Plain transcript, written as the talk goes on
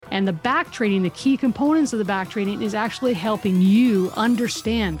And the back trading, the key components of the back trading is actually helping you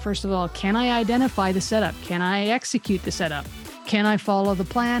understand, first of all, can I identify the setup? Can I execute the setup? Can I follow the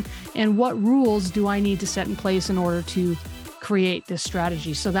plan? And what rules do I need to set in place in order to create this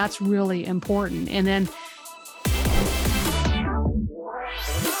strategy? So that's really important. And then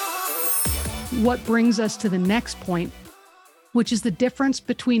what brings us to the next point, which is the difference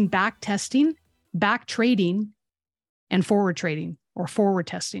between back testing, back trading, and forward trading or forward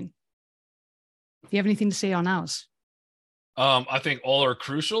testing. Do you have anything to say on those? I think all are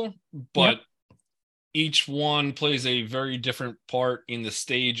crucial, but each one plays a very different part in the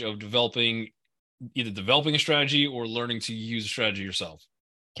stage of either developing a strategy or learning to use a strategy yourself.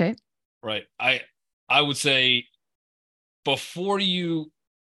 Okay. Right. I would say before you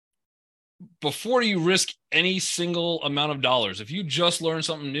risk any single amount of dollars, if you just learn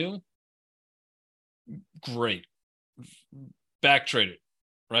something new, great. Back trade it,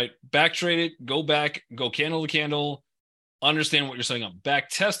 right? Back trade it, go back, go candle to candle, understand what you're setting up. Back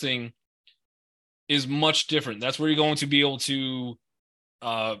testing is much different. That's where you're going to be able to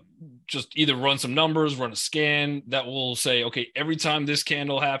just either run some numbers, run a scan that will say, okay, every time this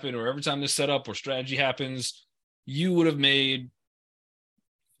candle happened or every time this setup or strategy happens, you would have made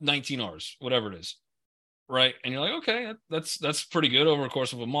 19 R's, whatever it is, right? And you're like, okay, that's pretty good over the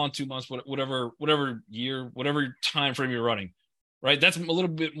course of a month, 2 months, whatever year, whatever time frame you're running, right? That's a little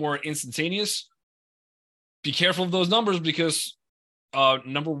bit more instantaneous. Be careful of those numbers because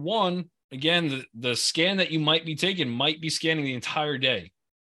number one, again, the scan that you might be taking might be scanning the entire day.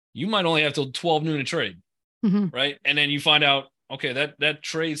 You might only have till 12 noon to trade, right? And then you find out, okay, that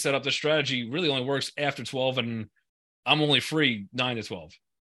trade set up, the strategy really only works after 12 and I'm only free 9 to 12,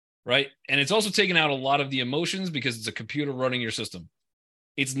 right? And it's also taken out a lot of the emotions because it's a computer running your system.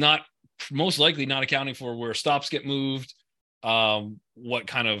 It's not most likely not accounting for where stops get moved, what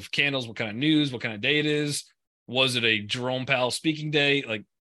kind of candles, what kind of news, what kind of day it is. Was it a Jerome Powell speaking day? Like,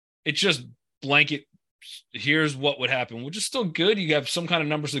 it's just blanket, here's what would happen, which is still good. You have some kind of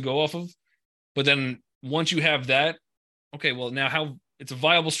numbers to go off of. But then once you have that, okay, well, now how it's a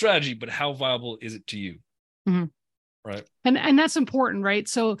viable strategy, but how viable is it to you? Right. And that's important, right?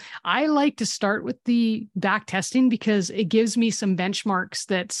 So I like to start with the back testing because it gives me some benchmarks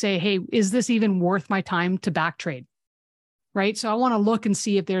that say, hey, is this even worth my time to back trade? Right. So I want to look and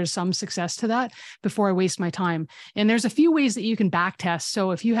see if there's some success to that before I waste my time. And there's a few ways that you can back test.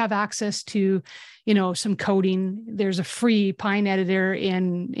 So if you have access to, some coding, there's a free Pine editor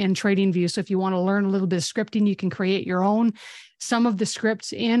in TradingView. So if you want to learn a little bit of scripting, you can create your own. Some of the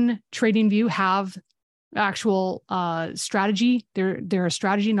scripts in TradingView have actual strategy. They're a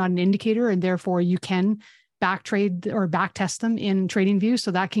strategy, not an indicator, and therefore you can back trade or back test them in TradingView. So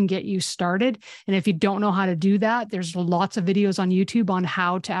that can get you started. And if you don't know how to do that, there's lots of videos on YouTube on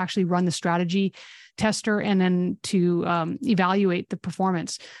how to actually run the strategy tester and then to evaluate the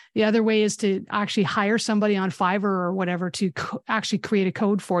performance. The other way is to actually hire somebody on Fiverr or whatever to actually create a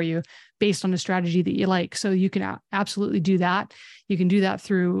code for you based on the strategy that you like. So you can absolutely do that. You can do that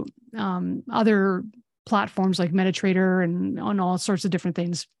through other platforms like MetaTrader and on all sorts of different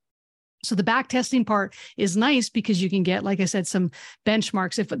things. So the back testing part is nice because you can get, like I said, some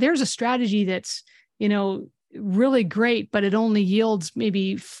benchmarks. If there's a strategy that's, really great, but it only yields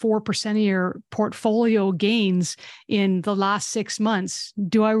maybe 4% of your portfolio gains in the last 6 months,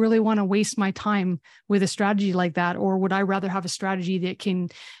 do I really want to waste my time with a strategy like that? Or would I rather have a strategy that can,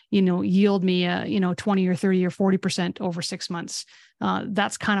 yield me a, 20 or 30 or 40% over 6 months?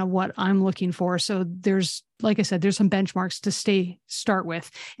 That's kind of what I'm looking for. So there's, like I said, there's some benchmarks to start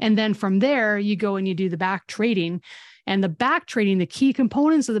with. And then from there, you go and you do the back trading. And the back trading, the key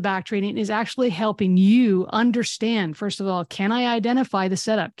components of the back trading is actually helping you understand, first of all, can I identify the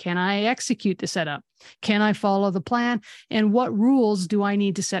setup? Can I execute the setup? Can I follow the plan? And what rules do I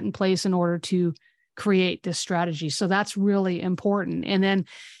need to set in place in order to create this strategy? So that's really important. And then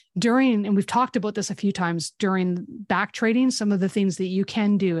and we've talked about this a few times during back trading, some of the things that you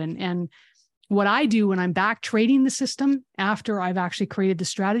can do. And what I do when I'm back trading the system after I've actually created the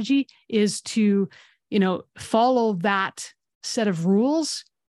strategy is to follow that set of rules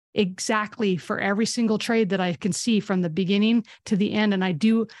exactly for every single trade that I can see from the beginning to the end. And I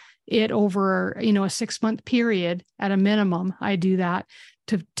do it over, a 6-month period at a minimum. I do that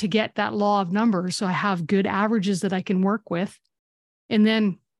to get that law of numbers. So I have good averages that I can work with. And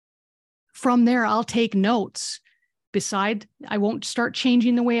then from there, I'll take notes I won't start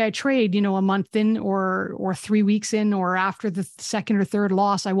changing the way I trade, a month in or 3 weeks in, or after the second or third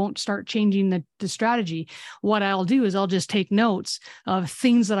loss. I won't start changing the strategy. What I'll do is I'll just take notes of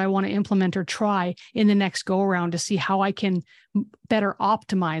things that I want to implement or try in the next go around to see how I can better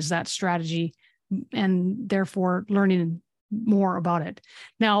optimize that strategy, and therefore learning more about it.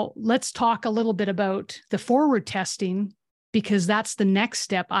 Now, let's talk a little bit about the forward testing, because that's the next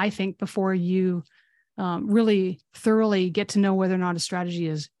step, I think, before you really thoroughly get to know whether or not a strategy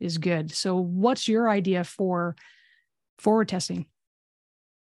is good. So what's your idea for forward testing?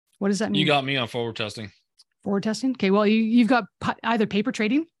 What does that mean? You got me on forward testing. Forward testing? Okay, well, you've got either paper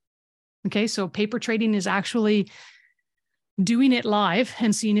trading. Okay, so paper trading is actually doing it live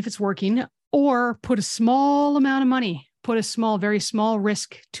and seeing if it's working, or put a small amount of money, put a very small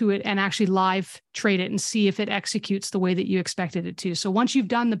risk to it and actually live trade it and see if it executes the way that you expected it to. So once you've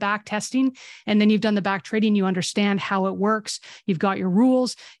done the back testing and then you've done the back trading, you understand how it works. You've got your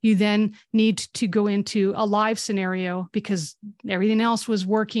rules. You then need to go into a live scenario, because everything else was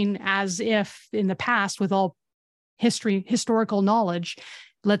working as if in the past with all historical knowledge.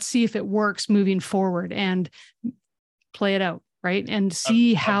 Let's see if it works moving forward and play it out, right? And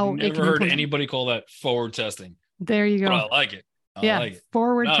see how I've never heard anybody call that forward testing. There you go. But I like it. I like it.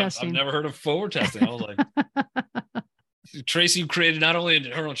 Forward testing. I've never heard of forward testing. I was like, Tracy created not only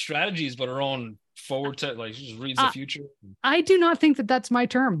her own strategies, but her own forward test. Like, she just reads the future. I do not think that that's my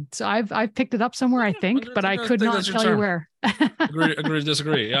term. So I've picked it up somewhere, I think, but I could not tell you where. agree,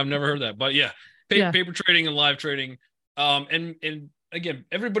 disagree. Yeah, I've never heard that. But yeah, paper trading and live trading. And again,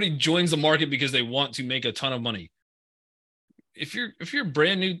 everybody joins the market because they want to make a ton of money. If you're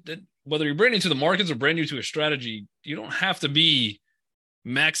brand new, whether you're brand new to the markets or brand new to a strategy, you don't have to be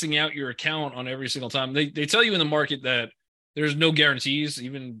maxing out your account on every single time. They tell you in the market that there's no guarantees.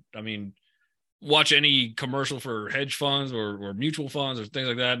 Even, watch any commercial for hedge funds or mutual funds or things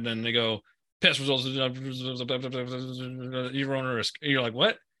like that, and then they go, past results, your own risk. And you're like,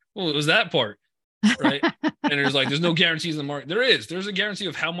 what? Well, it was that part, right? And there's no guarantees in the market. There's a guarantee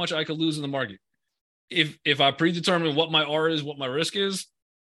of how much I could lose in the market. If I predetermine what my R is, what my risk is,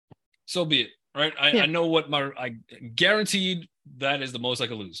 so be it, right? I know what I guaranteed that is the most I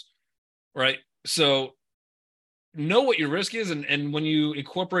could lose, right? So know what your risk is, and when you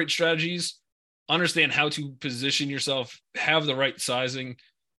incorporate strategies, understand how to position yourself, have the right sizing.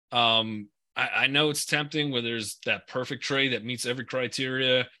 I know it's tempting where there's that perfect trade that meets every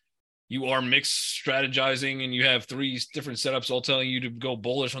criteria. You are mixed strategizing and you have 3 different setups all telling you to go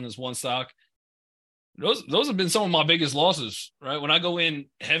bullish on this one stock. Those have been some of my biggest losses, right? When I go in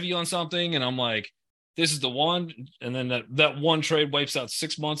heavy on something and I'm like, this is the one, and then that one trade wipes out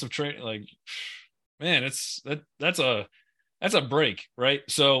 6 months of trade. Like, man, that's a break, right?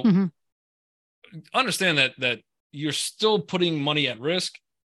 So understand that you're still putting money at risk.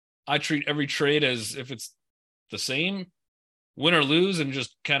 I treat every trade as if it's the same, win or lose, and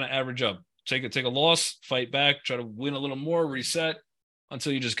just kind of average up. Take a loss, fight back, try to win a little more, reset,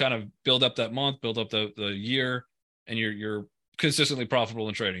 until you just kind of build up that month, build up the year, and you're consistently profitable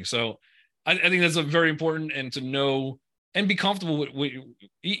in trading. So I think that's a very important, and to know and be comfortable with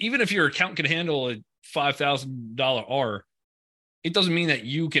even if your account can handle a $5,000 R, it doesn't mean that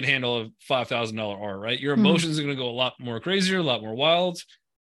you can handle a $5,000 R, right? Your emotions are going to go a lot more crazier, a lot more wild.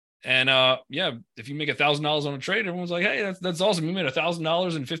 And if you make $1,000 on a trade, everyone's like, hey, that's awesome. You made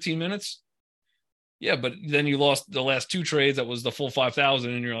 $1,000 in 15 minutes. Yeah, but then you lost the last 2 trades. That was the full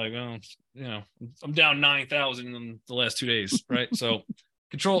 5,000, and you're like, well, I'm down 9,000 in the last 2 days, right? So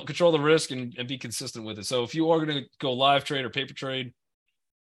control the risk and be consistent with it. So if you are going to go live trade or paper trade,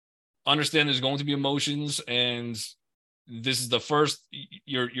 understand there's going to be emotions, and this is the first.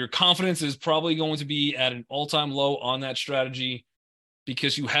 Your confidence is probably going to be at an all-time low on that strategy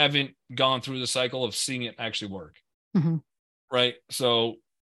because you haven't gone through the cycle of seeing it actually work, right? So.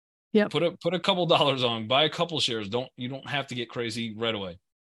 Yeah, put a couple dollars on, buy a couple shares. You don't have to get crazy right away.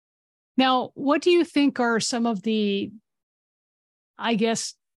 Now, what do you think are some of the, I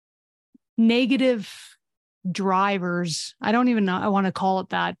guess, negative drivers? I don't even know, I want to call it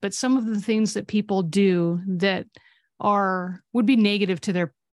that, but some of the things that people do that would be negative to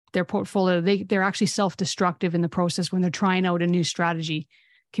their portfolio. They're actually self-destructive in the process when they're trying out a new strategy.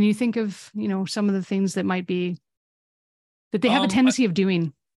 Can you think of, some of the things that might be that they have a tendency of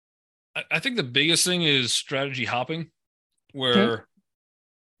doing? I think the biggest thing is strategy hopping, where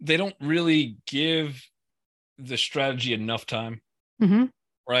they don't really give the strategy enough time,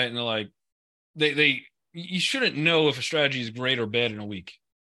 right? And they're like, you shouldn't know if a strategy is great or bad in a week,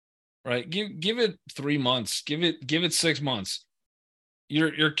 right? Give it 3 months, give it 6 months.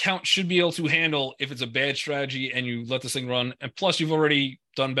 your account should be able to handle if it's a bad strategy and you let this thing run. And plus, you've already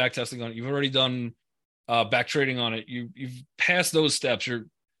done back testing on it. You've already done back trading on it. You've passed those steps. You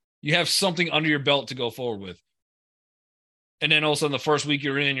have something under your belt to go forward with. And then all of a sudden, the first week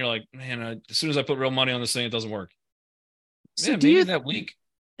you're in, you're like, man, as soon as I put real money on this thing, it doesn't work. So Yeah, maybe that week.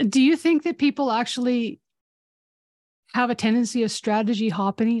 Do you think that people actually have a tendency of strategy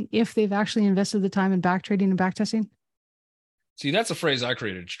hopping if they've actually invested the time in back trading and back testing? See, that's a phrase I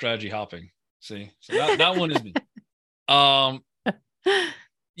created, strategy hopping. See, so that one is me.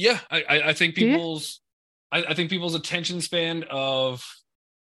 Yeah, I think I think people's attention span of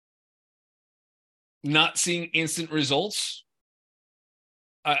not seeing instant results,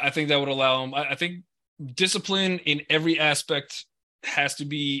 I think that would allow them. I think discipline in every aspect has to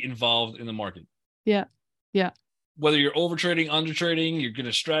be involved in the market. Yeah. Yeah. Whether you're over trading, under trading, you're going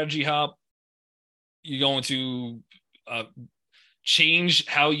to strategy hop, you're going to change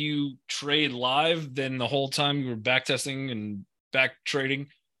how you trade live than the whole time you were back testing and back trading.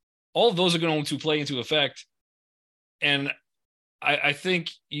 All of those are going to play into effect. And I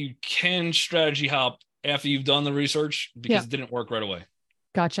think you can strategy hop after you've done the research because it didn't work right away.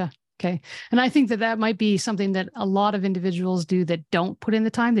 Gotcha. Okay. And I think that might be something that a lot of individuals do that don't put in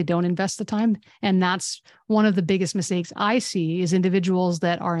the time. They don't invest the time. And that's one of the biggest mistakes I see is individuals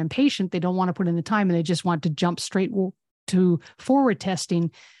that are impatient. They don't want to put in the time and they just want to jump straight to forward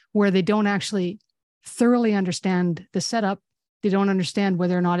testing where they don't actually thoroughly understand the setup. They don't understand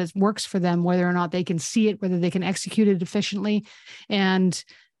whether or not it works for them, whether or not they can see it, whether they can execute it efficiently. And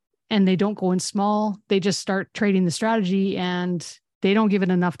they don't go in small. They just start trading the strategy and they don't give it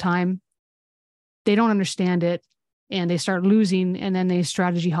enough time. They don't understand it and they start losing and then they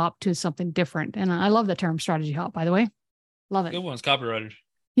strategy hop to something different. And I love the term strategy hop, by the way. Love it. Good one's copyrighted.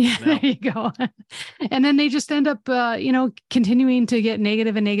 Yeah, there you go. And then they just end up, continuing to get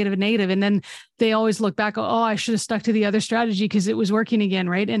negative and negative and negative. And then they always look back, oh, I should have stuck to the other strategy because it was working again.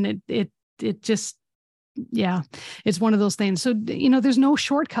 Right. And it just, yeah, it's one of those things. So, there's no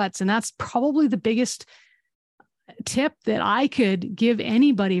shortcuts. And that's probably the biggest tip that I could give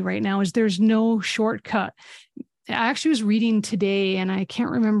anybody right now is there's no shortcut. I actually was reading today and I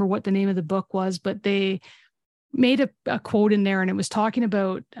can't remember what the name of the book was, but they made a quote in there and it was talking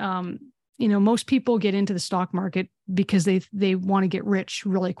about, most people get into the stock market because they want to get rich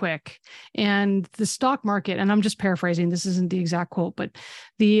really quick. And the stock market, and I'm just paraphrasing, this isn't the exact quote, but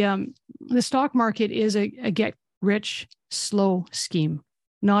the stock market is a get rich slow scheme,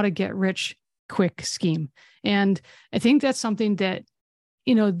 not a get rich quick scheme. And I think that's something that,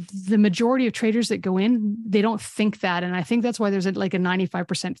 the majority of traders that go in, they don't think that. And I think that's why there's a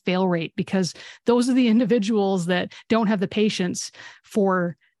 95% fail rate, because those are the individuals that don't have the patience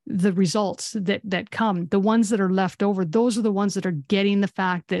for the results that come. The ones that are left over, those are the ones that are getting the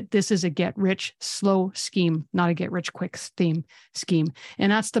fact that this is a get rich slow scheme, not a get rich quick scheme.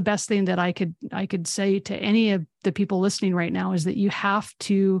 And that's the best thing that I could say to any of the people listening right now is that you have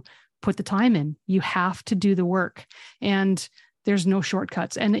to put the time in. You have to do the work. And there's no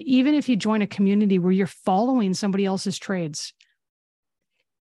shortcuts. And even if you join a community where you're following somebody else's trades,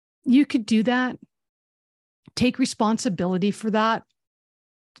 you could do that. Take responsibility for that.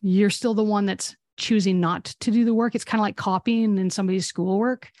 You're still the one that's choosing not to do the work. It's kind of like copying in somebody's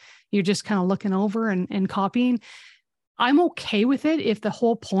schoolwork. You're just kind of looking over and copying. I'm okay with it if the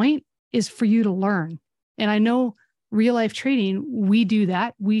whole point is for you to learn. And I know real life trading, we do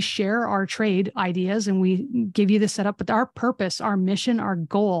that. We share our trade ideas and we give you the setup, but our purpose, our mission, our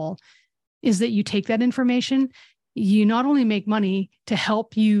goal is that you take that information. You not only make money to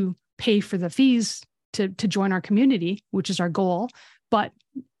help you pay for the fees to join our community, which is our goal, but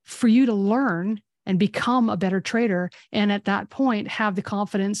for you to learn and become a better trader. And at that point, have the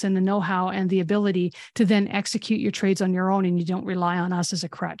confidence and the know-how and the ability to then execute your trades on your own. And you don't rely on us as a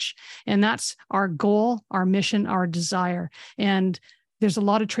crutch. And that's our goal, our mission, our desire. And there's a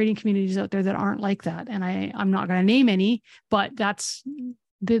lot of trading communities out there that aren't like that. And I'm not going to name any, but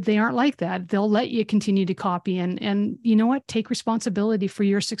they aren't like that. They'll let you continue to copy and you know what? Take responsibility for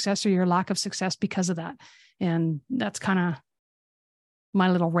your success or your lack of success because of that. And that's kind of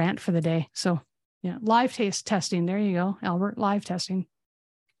my little rant for the day. So yeah, live testing. There you go, Albert. Live testing.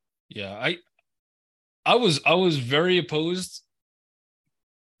 Yeah, I was very opposed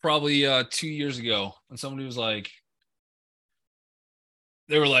probably 2 years ago when somebody was like,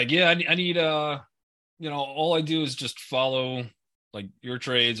 they were like, yeah, I need all I do is just follow like your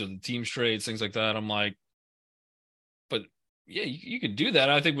trades or the team's trades, things like that. I'm like, but yeah, you could do that.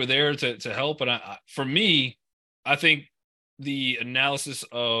 I think we're there to help. And for me, I think the analysis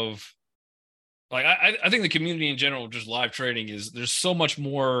of like I think the community in general, just live trading, there's so much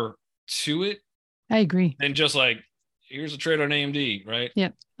more to it. I agree. Than just like, here's a trade on AMD, right? Yeah,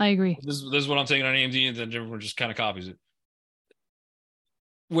 I agree. This is what I'm taking on AMD, and then everyone just kind of copies it.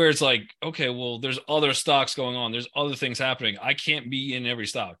 Where it's like, okay, well, there's other stocks going on. There's other things happening. I can't be in every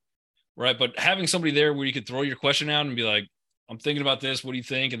stock, right? But having somebody there where you could throw your question out and be like, I'm thinking about this. What do you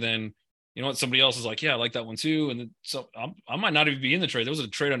think? And then, you know what? Somebody else is like, yeah, I like that one too. And then so I might not even be in the trade. There was a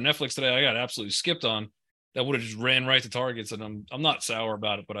trade on Netflix today I got absolutely skipped on that would have just ran right to targets. And I'm not sour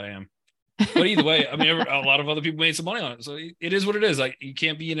about it, but I am. But either way, I mean, a lot of other people made some money on it. So it is what it is. Like, you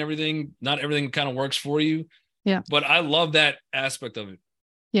can't be in everything. Not everything kind of works for you. Yeah. But I love that aspect of it.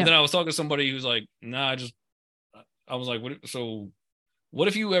 Yeah. And then I was talking to somebody who's like, nah, I was like, what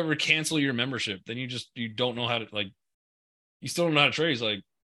if you ever cancel your membership? Then you don't know how to, like, you still don't know how to trade. He's like,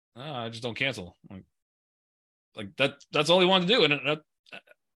 I just don't cancel. Like that's all he wanted to do. And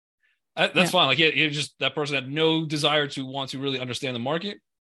that's fine. Like, he just, that person had no desire to want to really understand the market.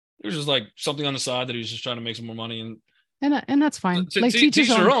 It was just like something on the side that he was just trying to make some more money, and that's fine. Like, teach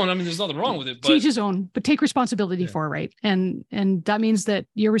their own. I mean, there's nothing wrong with it. But teach his own, but take responsibility for it, right? And that means that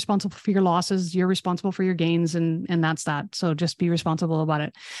you're responsible for your losses, you're responsible for your gains, and that's that. So just be responsible about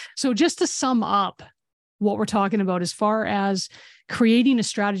it. So just to sum up what we're talking about, as far as creating a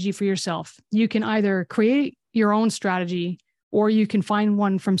strategy for yourself, you can either create your own strategy or you can find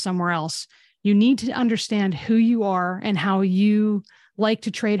one from somewhere else. You need to understand who you are and how you like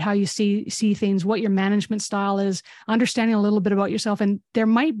to trade, how you see things, what your management style is, understanding a little bit about yourself. And there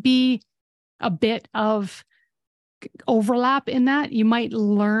might be a bit of overlap in that. You might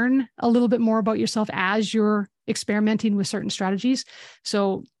learn a little bit more about yourself as you're experimenting with certain strategies.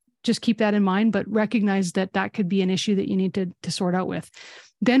 So just keep that in mind, but recognize that that could be an issue that you need to sort out with.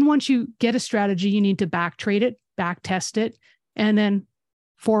 Then once you get a strategy, you need to back trade it, back test it, and then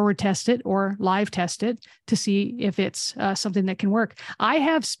forward test it or live test it to see if it's something that can work. I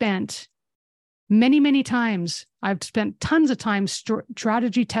have spent many times, I've spent tons of time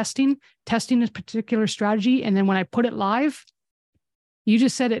strategy testing a particular strategy. And then when I put it live, you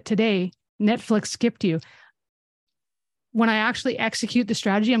just said it today, Netflix skipped you. When I actually execute the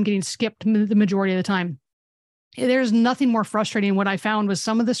strategy, I'm getting skipped the majority of the time. There's nothing more frustrating. What I found was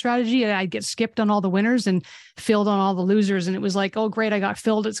some of the strategy, I'd get skipped on all the winners and filled on all the losers. And it was like, oh, great, I got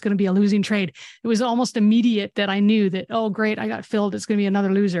filled. It's going to be a losing trade. It was almost immediate that I knew that, oh, great, I got filled. It's going to be another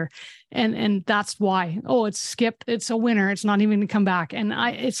loser. And that's why, oh, it's skipped. It's a winner. It's not even going to come back. And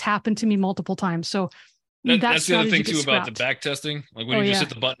it's happened to me multiple times. So that's the other thing too about the back testing. Like, when you just hit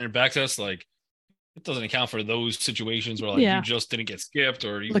the button and back test, like, it doesn't account for those situations where, like, you just didn't get skipped,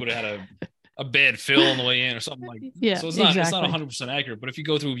 or you would have had a bad fill on the way in or something like that. Yeah, so it's not 100% accurate. But if you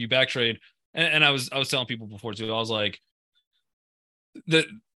go through, you back trade, and I was telling people before too, I was like,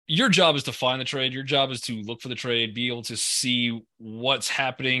 your job is to find the trade. Your job is to look for the trade, be able to see what's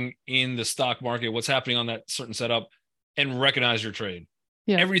happening in the stock market, what's happening on that certain setup, and recognize your trade.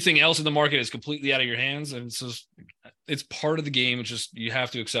 Yeah. Everything else in the market is completely out of your hands, and it's part of the game. It's just, you have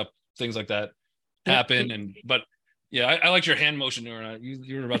to accept things like that happen. But yeah, I liked your hand motion, Nora.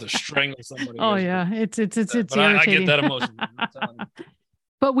 You were about to strangle somebody. Oh yeah, it's but I get that emotion.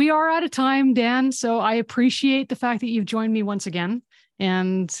 But we are out of time, Dan. So I appreciate the fact that you've joined me once again.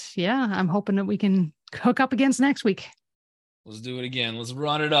 And yeah, I'm hoping that we can hook up against next week. Let's do it again. Let's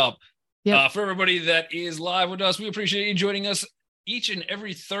run it up. For everybody that is live with us, we appreciate you joining us each and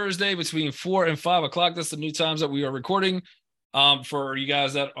every Thursday between 4 and 5 o'clock. That's the new times that we are recording. For you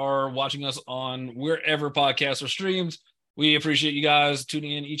guys that are watching us on wherever podcasts are streamed, we appreciate you guys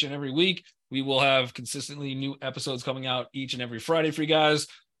tuning in each and every week. We will have consistently new episodes coming out each and every Friday for you guys.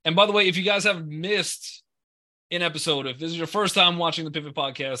 And by the way, if you guys have missed an episode, if this is your first time watching the Pivot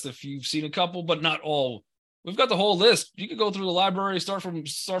Podcast, if you've seen a couple but not all, we've got the whole list. You can go through the library, start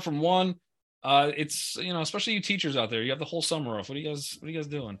from one. It's, especially you teachers out there, you have the whole summer off. What are you guys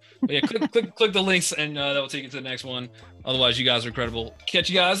doing? But yeah, click the links, and that will take you to the next one. Otherwise, you guys are incredible. Catch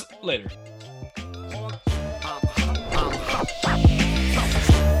you guys later.